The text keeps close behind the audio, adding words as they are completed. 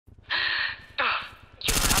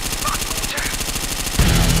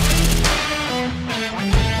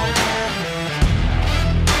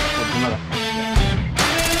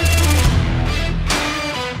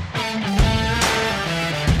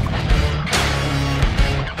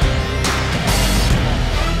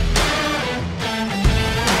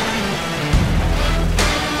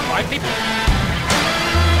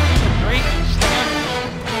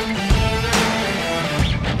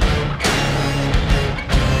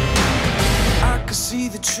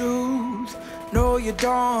truth. No, you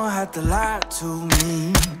don't have to lie to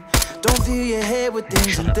me. Don't fill your head with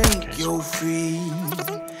things and think you're free.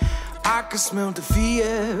 I can smell the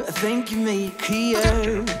fear, I think you made it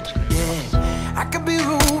clear. Yeah, I could be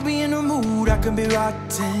ruby in the mood, I could be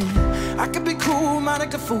rotten. I could be cool, might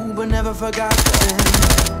like a fool, but never forgotten.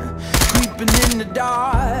 Creeping in the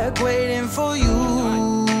dark, waiting for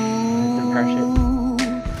you.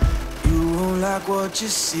 You won't like what you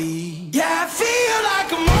see. Yeah, I feel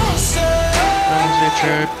like a monster. And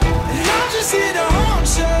I'm just here to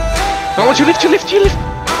haunt you. Oh, you lift. I've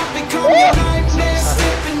become your nightmare,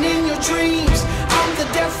 slipping in your dreams. I'm the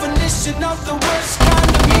definition of the worst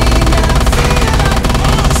kind of me. Yeah, I feel like a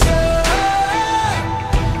monster.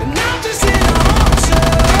 And I'm just here to haunt you.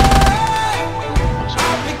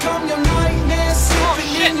 I've become your nightmare,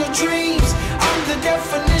 slipping in your dreams. I'm the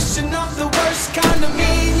definition of the worst kind of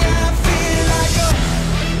me. Yeah, I feel like a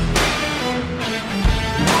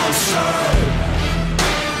monster.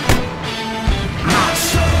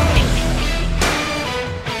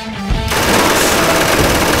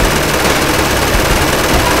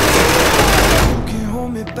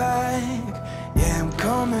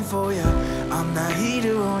 For you, I'm not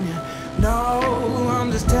heater on you. No,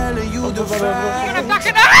 I'm just telling you the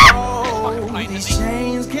facts. Oh, these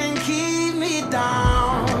chains can keep me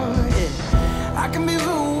down. Yeah. I can be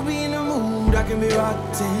ruby in the mood, I can be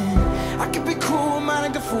rotten. I can be cool, man,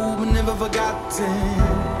 like a fool, but never forgotten.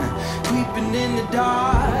 Creeping in the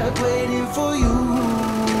dark, waiting for you.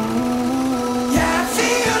 Yeah, I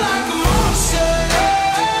feel like a monster.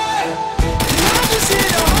 And I'm just here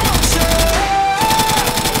to haunt you.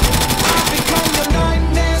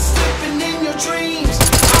 Dreams.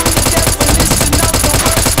 I'm the definition of the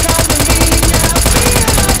worst kind of me. Yeah, I feel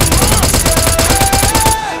like a monster.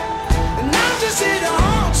 And I'm just here to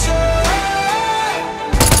haunt you.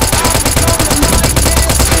 I've become a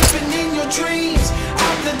nightmare, sleeping in your dreams.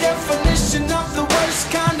 I'm the definition of the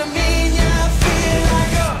worst kind of me. Yeah, I feel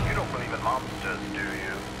like a... You don't believe in monsters, do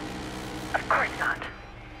you? Of course not.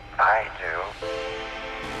 I do.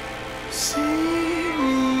 See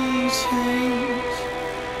me change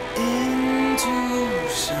into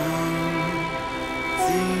something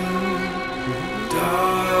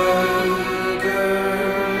darker.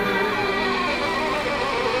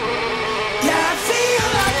 Yeah, I feel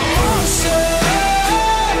like a monster,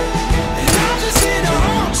 and I'm just here to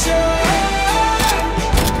haunt you.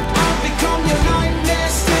 I've become your nightmare,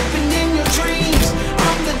 slipping in your dreams.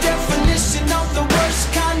 I'm the definition of the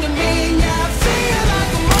worst kind of me. Yeah, I feel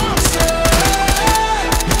like a monster,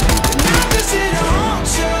 and I'm just here to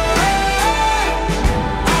haunt you.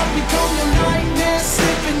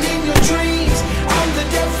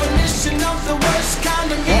 Of the worst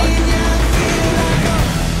kind of me. Yeah, I feel like a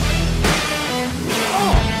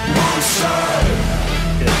monster.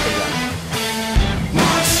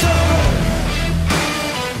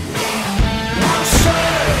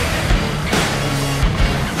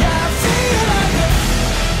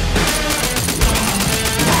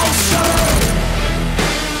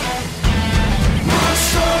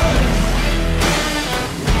 Monster.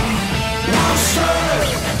 Monster.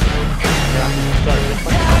 Yeah, I feel like a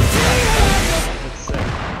monster.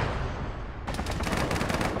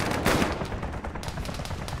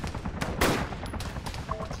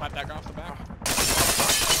 Slap that guy off the back.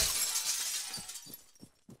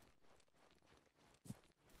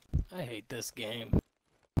 I hate this game.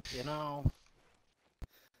 You know?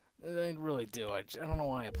 I really do. I don't know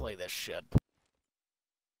why I play this shit.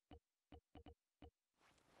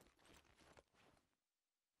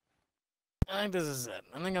 I think this is it.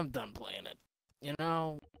 I think I'm done playing it. You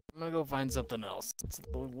know? I'm gonna go find something else. It's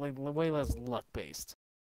way less luck-based.